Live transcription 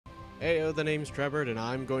Heyo, the name's Trevor, and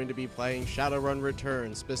I'm going to be playing Shadowrun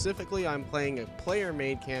Returns. Specifically, I'm playing a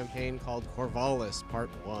player-made campaign called Corvallis Part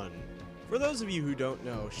 1. For those of you who don't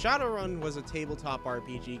know, Shadowrun was a tabletop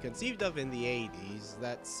RPG conceived of in the 80s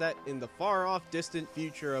that's set in the far-off distant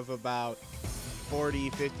future of about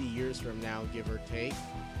 40-50 years from now, give or take,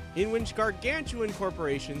 in which gargantuan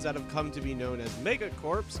corporations that have come to be known as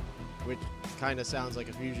megacorps, which kind of sounds like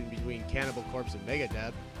a fusion between Cannibal Corpse and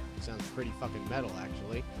Megadeth, sounds pretty fucking metal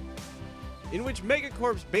actually, in which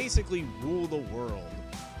megacorps basically rule the world.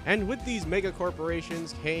 And with these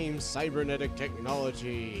megacorporations came cybernetic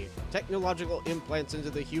technology, technological implants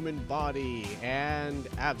into the human body, and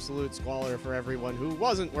absolute squalor for everyone who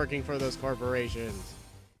wasn't working for those corporations.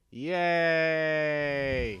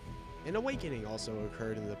 Yay! An awakening also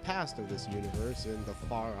occurred in the past of this universe, in the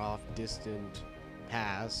far-off, distant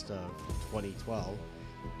past of 2012,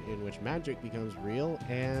 in which magic becomes real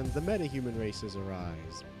and the metahuman races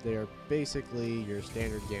arise. They are basically your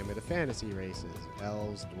standard gamut of fantasy races: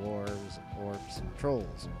 elves, dwarves, orcs,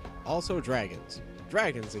 trolls. Also dragons.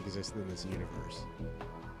 Dragons exist in this universe.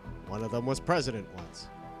 One of them was president once.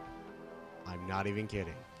 I'm not even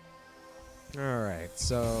kidding. Alright,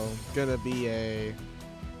 so gonna be a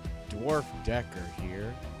dwarf decker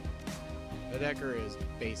here. The decker is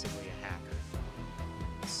basically a hacker.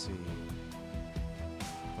 Let's see.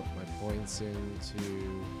 Put my points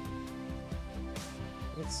into...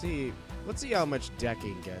 Let's see how much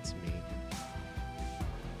decking gets me.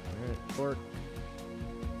 Alright, orc.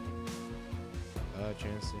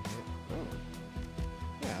 Chance to hit. Oh.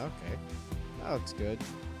 Yeah, okay. That looks good.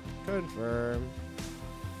 Confirm.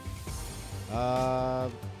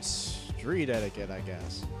 Street etiquette, I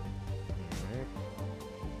guess. Alright.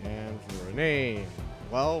 And for a name.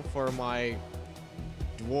 Well, for my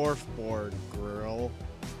Dwarfborgirl,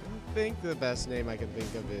 I think the best name I can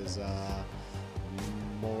think of is,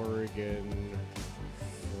 Morrigan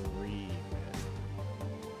Freeman.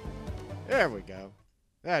 There we go.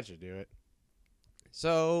 That should do it.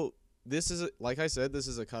 So, this is, like I said, this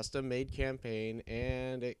is a custom-made campaign,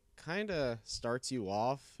 and it kind of starts you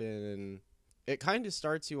off in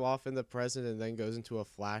the present and then goes into a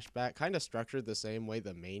flashback, kind of structured the same way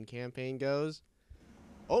the main campaign goes.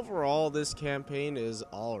 Overall, this campaign is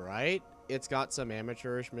alright. It's got some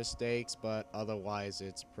amateurish mistakes, but otherwise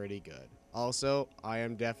it's pretty good. Also, I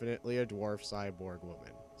am definitely a dwarf cyborg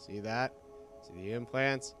woman. See that? See the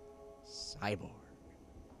implants? Cyborg.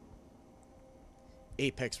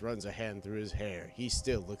 Apex runs a hand through his hair. He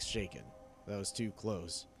still looks shaken. That was too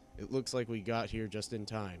close. It looks like we got here just in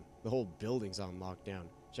time. The whole building's on lockdown.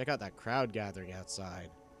 Check out that crowd gathering outside.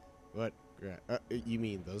 What? You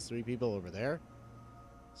mean those three people over there?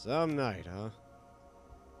 Some night, huh?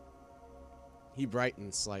 He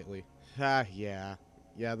brightens slightly. Ha, yeah.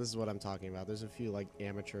 Yeah, this is what I'm talking about. There's a few, like,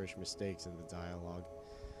 amateurish mistakes in the dialogue.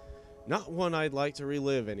 Not one I'd like to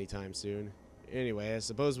relive anytime soon. Anyway, I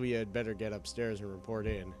suppose we had better get upstairs and report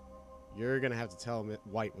in. You're gonna have to tell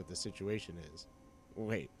White what the situation is.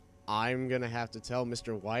 Wait, I'm gonna have to tell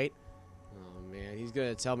Mr. White? Oh, man, he's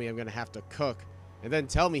gonna tell me I'm gonna have to cook. And then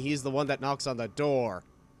tell me he's the one that knocks on the door.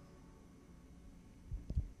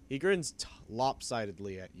 He grins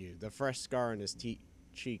lopsidedly at you, the fresh scar on his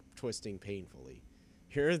cheek twisting painfully.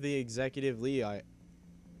 You're the executive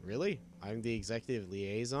Really? I'm the executive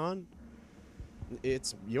liaison?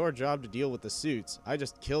 It's your job to deal with the suits. I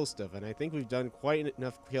just kill stuff, and I think we've done quite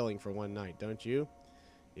enough killing for one night, don't you?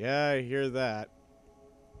 Yeah, I hear that.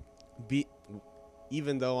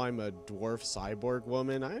 Even though I'm a dwarf cyborg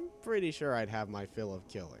woman, I'm pretty sure I'd have my fill of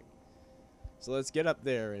killing. So let's get up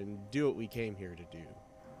there and do what we came here to do.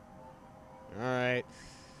 Alright.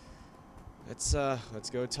 Let's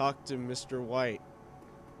go talk to Mr. White.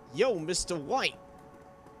 Yo, Mr. White!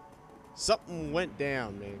 Something went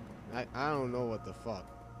down, man. I don't know what the fuck.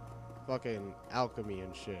 Fucking alchemy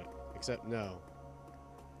and shit. Except no.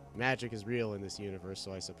 Magic is real in this universe,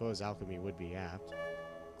 so I suppose alchemy would be apt.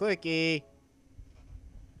 Clicky!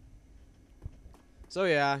 So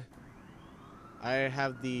yeah. I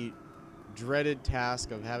have the dreaded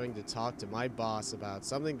task of having to talk to my boss about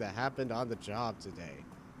something that happened on the job today.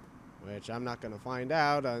 Which I'm not going to find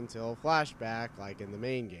out until flashback, like in the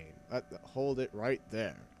main game. Hold it right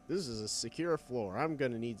there. This is a secure floor. I'm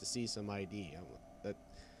going to need to see some ID.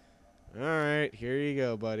 Alright, here you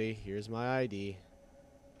go, buddy. Here's my ID.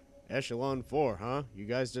 Echelon 4, huh? You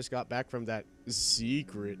guys just got back from that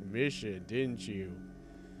secret mission, didn't you?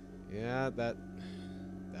 Yeah,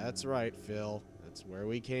 that's right, Phil. That's where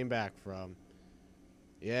we came back from.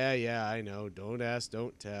 Yeah, I know. Don't ask,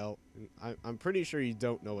 don't tell. I'm pretty sure you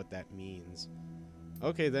don't know what that means.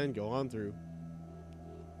 Okay, then, go on through.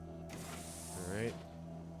 Alright.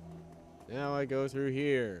 Now I go through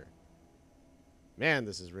here. Man,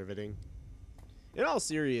 this is riveting. In all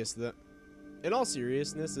seriousness,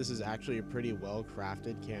 this is actually a pretty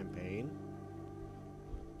well-crafted campaign.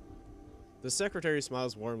 The secretary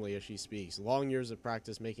smiles warmly as she speaks, long years of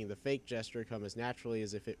practice making the fake gesture come as naturally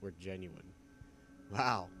as if it were genuine.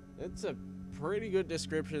 Wow, that's a pretty good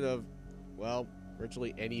description of, well,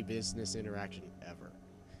 virtually any business interaction ever.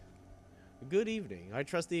 Good evening. I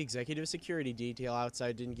trust the executive security detail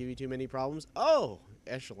outside didn't give you too many problems. Oh,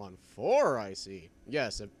 Echelon 4, I see.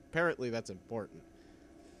 Yes, apparently that's important.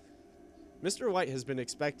 Mr. White has been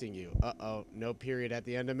expecting you. Uh-oh, no period at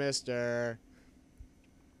the end of Mr.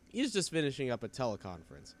 He's just finishing up a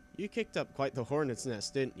teleconference. You kicked up quite the hornet's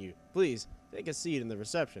nest, didn't you? Please, take a seat in the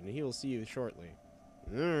reception, and he will see you shortly.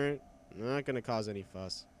 Alright, not gonna cause any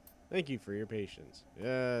fuss. Thank you for your patience.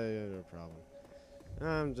 Yeah, no problem.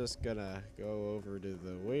 I'm just gonna go over to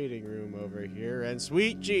the waiting room over here, and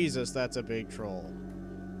sweet Jesus, that's a big troll.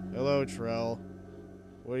 Hello, Trell.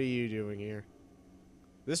 What are you doing here?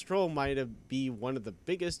 This troll might be one of the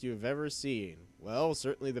biggest you have ever seen. Well,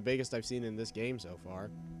 certainly the biggest I've seen in this game so far.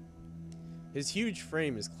 His huge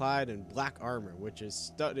frame is clad in black armor, which is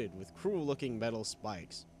studded with cruel-looking metal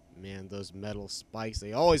spikes. Man, those metal spikes,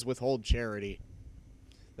 they always withhold charity.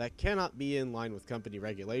 That cannot be in line with company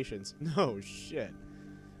regulations. No shit.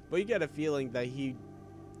 But you get a feeling that you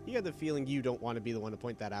don't want to be the one to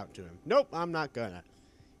point that out to him. Nope, I'm not gonna.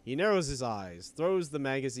 He narrows his eyes, throws the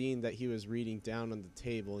magazine that he was reading down on the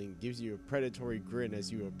table, and gives you a predatory grin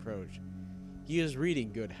as you approach. He is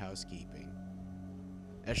reading Good Housekeeping.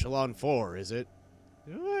 Echelon 4, is it?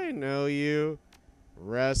 Do I know you?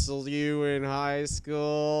 Wrestled you in high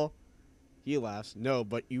school? He laughs. No,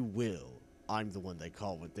 but you will. I'm the one they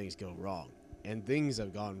call when things go wrong. And things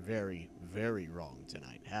have gone very, very wrong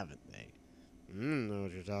tonight, haven't they? Know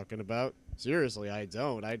what you're talking about? Seriously, I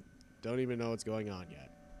don't. I don't even know what's going on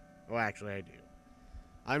yet. Oh, actually, I do.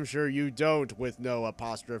 I'm sure you don't, with no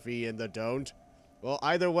apostrophe in the don't. Well,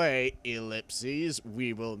 either way, ellipses,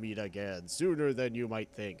 we will meet again sooner than you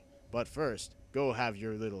might think. But first, go have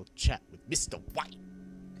your little chat with Mr. White.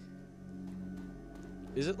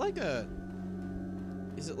 Is it like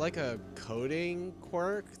a coding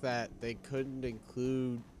quirk that they couldn't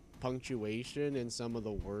include punctuation in some of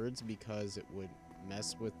the words because it would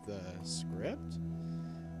mess with the script?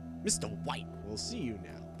 Mr. White, we'll see you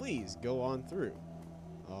now. Please go on through.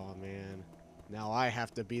 Oh man, now I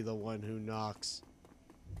have to be the one who knocks.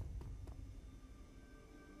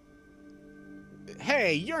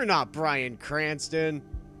 Hey, you're not Bryan Cranston!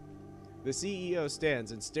 The CEO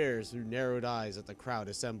stands and stares through narrowed eyes at the crowd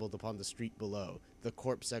assembled upon the street below. The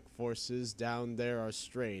CorpSec forces down there are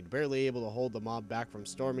strained, barely able to hold the mob back from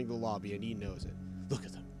storming the lobby, and he knows it. Look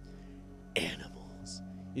at them. Animals.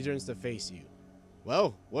 He turns to face you.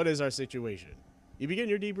 Well, what is our situation? You begin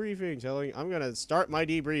your debriefing, I'm gonna start my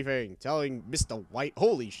debriefing, telling Mr. White,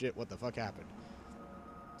 holy shit, what the fuck happened?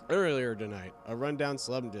 Earlier tonight, a rundown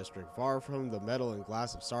slum district far from the metal and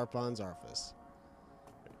glass of Sarpon's office.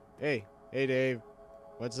 Hey Dave,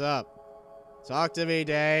 what's up? Talk to me,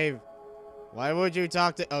 Dave. Why would you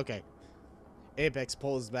talk to... Okay. Apex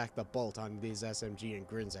pulls back the bolt on his SMG and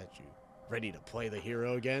grins at you. Ready to play the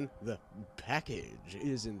hero again? The package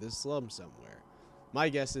is in this slum somewhere. My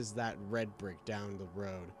guess is that red brick down the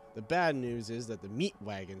road. The bad news is that the meat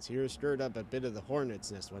wagons here stirred up a bit of the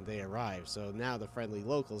hornet's nest when they arrived, so now the friendly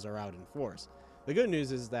locals are out in force. The good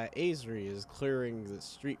news is that Azri is clearing the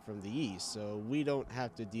street from the east, so we don't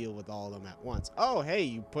have to deal with all of them at once. Oh, hey,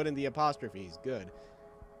 you put in the apostrophes. Good.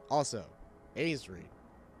 Also, Azri.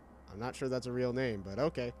 I'm not sure that's a real name, but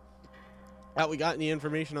okay. We got any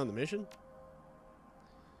information on the mission?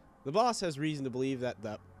 The boss has reason to believe that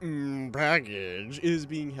the package is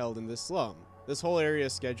being held in this slum. This whole area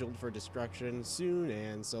is scheduled for destruction soon,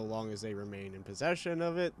 and so long as they remain in possession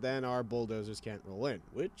of it, then our bulldozers can't roll in,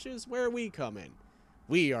 which is where we come in.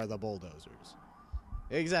 We are the bulldozers.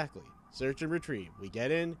 Exactly. Search and retrieve. We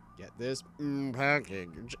get in, get this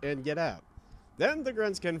package, and get out. Then the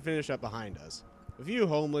grunts can finish up behind us. A few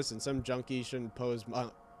homeless and some junkies shouldn't pose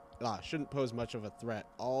much of a threat,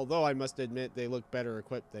 although I must admit they look better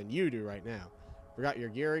equipped than you do right now. Forgot your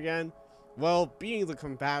gear again? Well, being the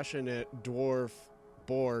compassionate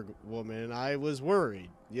Dwarfborg woman, I was worried.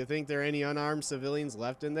 You think there are any unarmed civilians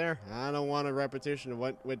left in there? I don't want a repetition of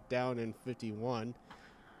what went down in 51.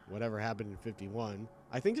 Whatever happened in 51.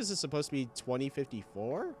 I think this is supposed to be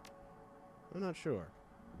 2054? I'm not sure.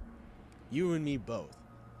 You and me both.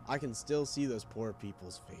 I can still see those poor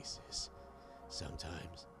people's faces.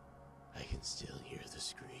 Sometimes I can still hear the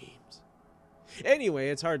screams. Anyway,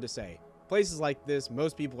 it's hard to say. Places like this,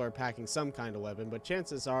 most people are packing some kind of weapon, but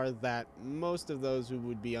chances are that most of those who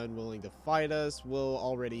would be unwilling to fight us will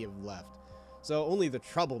already have left. So only the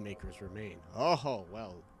troublemakers remain. Oh,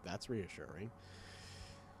 well, that's reassuring.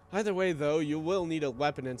 Either way, though, you will need a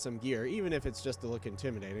weapon and some gear, even if it's just to look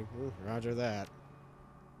intimidating. Roger that.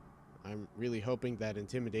 I'm really hoping that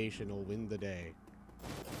intimidation will win the day.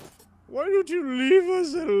 Why don't you leave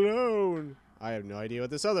us alone? I have no idea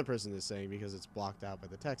what this other person is saying because it's blocked out by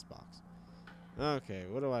the text box. Okay,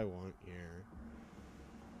 what do I want here?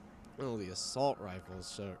 Well, the assault rifles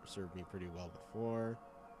served me pretty well before.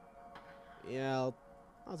 Yeah,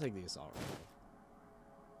 I'll take the assault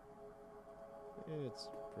rifle. It's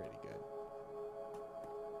pretty good.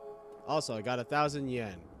 Also, I got 1,000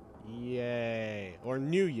 yen. Yay. Or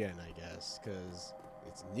new yen, I guess, because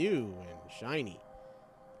it's new and shiny.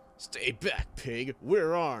 Stay back, pig.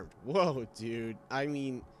 We're armed. Whoa, dude. I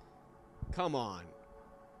mean, come on.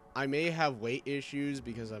 I may have weight issues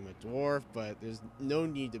because I'm a dwarf, but there's no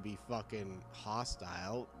need to be fucking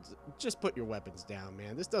hostile. Just put your weapons down,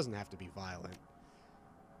 man. This doesn't have to be violent.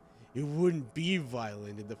 It wouldn't be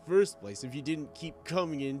violent in the first place if you didn't keep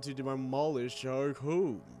coming in to demolish our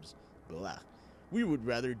homes. Blah. We would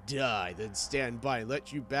rather die than stand by and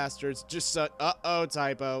let you bastards just uh-oh,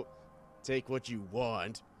 typo. Take what you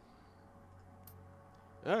want.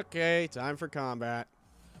 Okay, time for combat.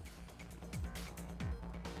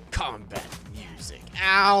 Combat music.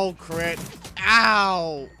 Ow, crit.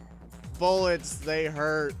 Ow! Bullets, they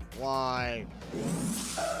hurt. Why?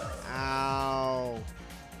 Ow.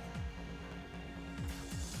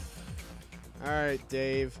 Alright,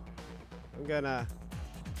 Dave. I'm gonna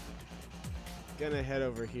head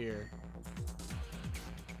over here.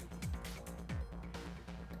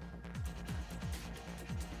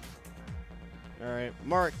 Alright,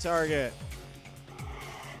 mark target.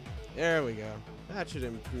 There we go. That should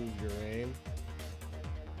improve your aim.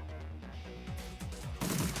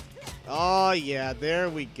 Oh yeah, there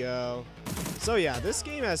we go. So yeah, this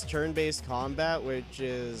game has turn-based combat, which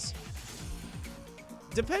is,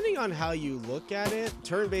 depending on how you look at it,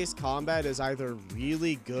 turn-based combat is either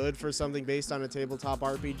really good for something based on a tabletop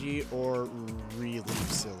RPG or really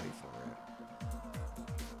silly for it.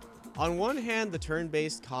 On one hand, the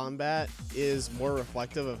turn-based combat is more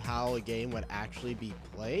reflective of how a game would actually be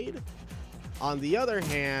played. On the other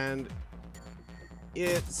hand,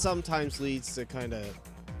 it sometimes leads to kind of,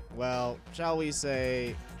 well, shall we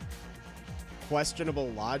say, questionable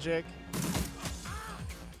logic.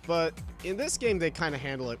 But in this game, they kind of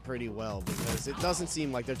handle it pretty well because it doesn't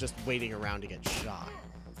seem like they're just waiting around to get shot.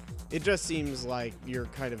 It just seems like you're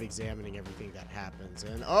kind of examining everything that happens.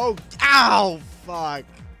 And, oh, ow, fuck.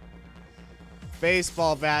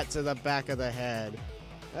 Baseball bat to the back of the head.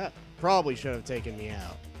 That probably should have taken me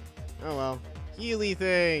out. Oh, well. Healy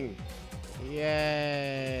thing.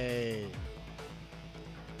 Yay.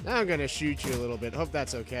 Now I'm going to shoot you a little bit. Hope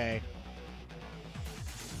that's okay.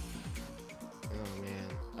 Oh, man.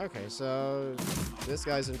 Okay, so this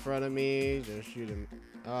guy's in front of me. Just shoot him.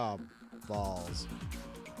 Oh, balls.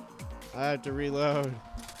 I have to reload.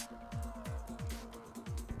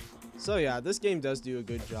 So, yeah, this game does do a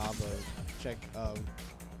good job of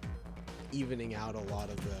evening out a lot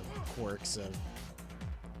of the quirks of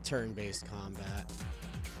turn-based combat.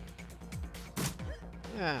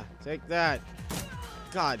 Yeah, take that.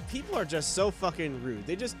 God, people are just so fucking rude.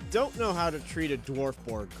 They just don't know how to treat a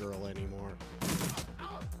Dwarfborgirl anymore.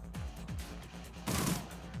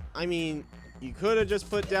 I mean, you could have just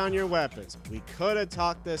put down your weapons. We could have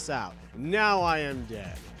talked this out. Now I am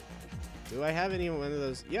dead. Do I have any one of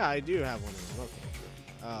those? Yeah, I do have one of them. Okay.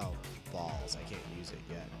 Oh, balls. I can't use it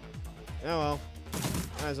yet. Oh well.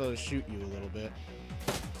 Might as well just shoot you a little bit.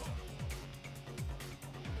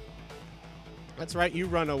 That's right, you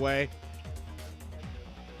run away.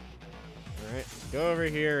 Alright, go over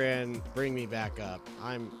here and bring me back up.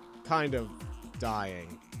 I'm kind of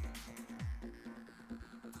dying.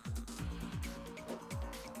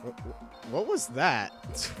 What was that?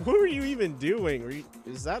 What were you even doing?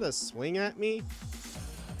 Is that a swing at me?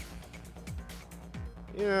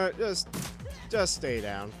 You know, just stay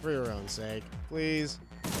down for your own sake, please.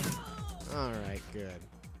 Alright, good.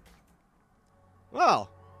 Well,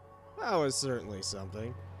 that was certainly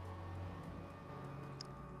something.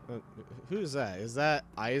 Who's that? Is that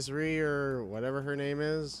Isri or whatever her name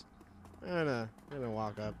is? I'm gonna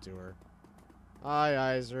walk up to her. Hi,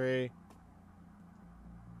 Isri.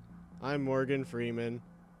 I'm Morrigan Freeman.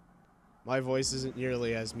 My voice isn't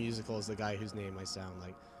nearly as musical as the guy whose name I sound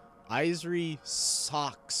like. Isri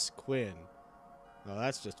Socks Quinn. Oh,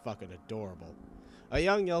 that's just fucking adorable. A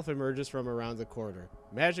young elf emerges from around the corner.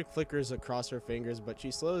 Magic flickers across her fingers, but she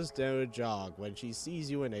slows down a jog when she sees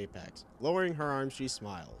you in Apex. Lowering her arms, she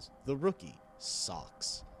smiles. The rookie,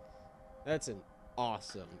 Socks. That's an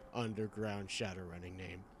awesome underground Shadowrunning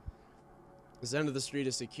name. This end of the street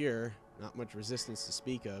is secure. Not much resistance to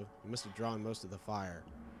speak of. You must have drawn most of the fire.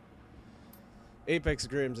 Apex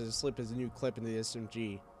grins and slips his new clip into the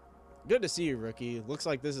SMG. Good to see you, rookie. Looks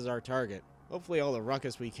like this is our target. Hopefully all the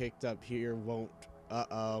ruckus we kicked up here won't...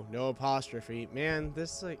 Uh-oh. No apostrophe. Man,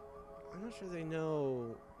 this, like... I'm not sure they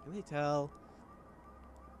know... Can they tell?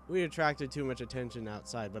 We attracted too much attention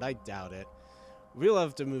outside, but I doubt it. We'll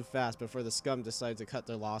have to move fast before the scum decide to cut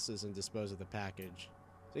their losses and dispose of the package.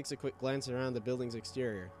 Takes a quick glance around the building's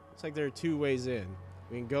exterior. Looks like there are 2 ways in.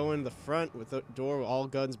 We can go in the front with the door with all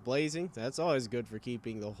guns blazing. That's always good for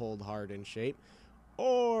keeping the hold hard in shape.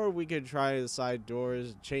 Or we could try the side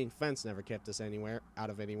doors. Chain fence never kept us out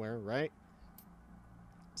of anywhere, right?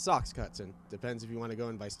 Socks cuts in. Depends if you want to go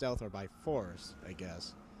in by stealth or by force, I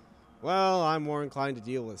guess. Well, I'm more inclined to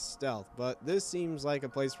deal with stealth, but this seems like a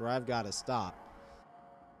place where I've got to stop.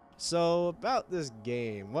 So, about this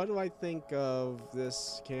game, what do I think of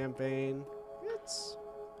this campaign? It's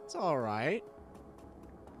alright.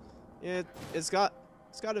 It's got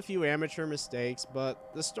a few amateur mistakes,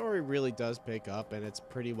 but the story really does pick up and it's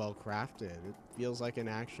pretty well crafted. It feels like an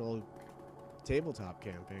actual tabletop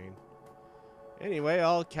campaign. Anyway,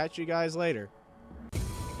 I'll catch you guys later.